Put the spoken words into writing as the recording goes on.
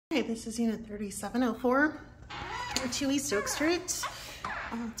Hi, this is unit 3704, 2 East Oak Street. It's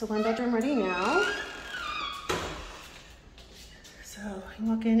a 1-bedroom ready now. So you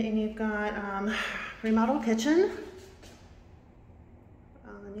walk in and you've got remodeled kitchen,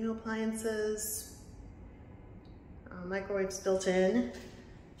 new appliances, microwaves built in,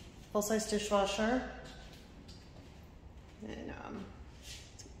 full-size dishwasher, and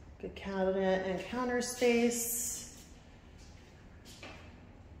good cabinet and counter space.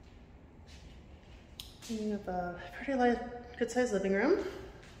 You have a pretty good-sized living room.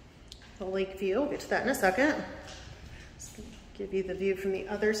 The lake view. We'll get to that in a second. Just gonna give you the view from the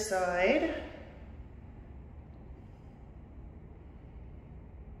other side.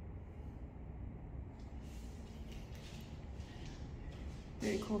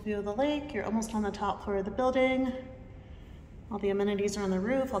 Very cool view of the lake. You're almost on the top floor of the building. All the amenities are on the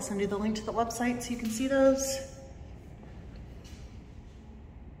roof. I'll send you the link to the website so you can see those.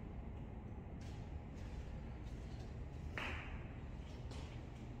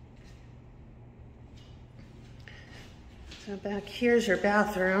 So back here's your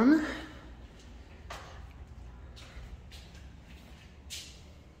bathroom.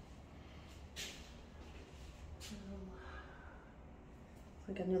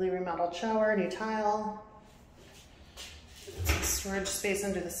 Like a newly remodeled shower, new tile. Some storage space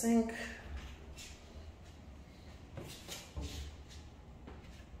under the sink.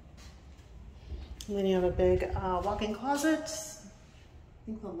 And then you have a big walk-in closet. I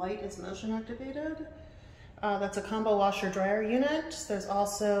think the light is motion activated. That's a combo washer dryer unit. There's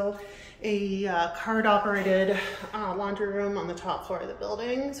also a card operated laundry room on the top floor of the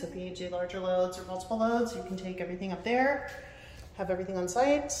building. So if you do larger loads or multiple loads, you can take everything up there, have everything on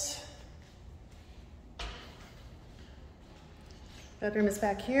site. Bedroom is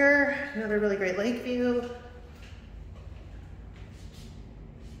back here. Another really great lake view.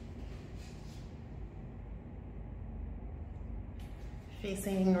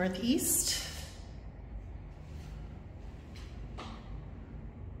 Facing northeast.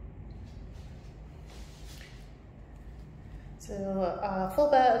 So full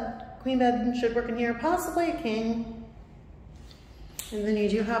bed, queen bed should work in here, possibly a king. And then you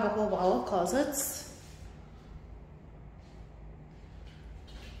do have a whole wall of closets.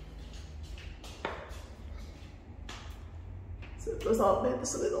 So it goes all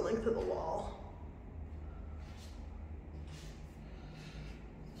basically the length of the wall.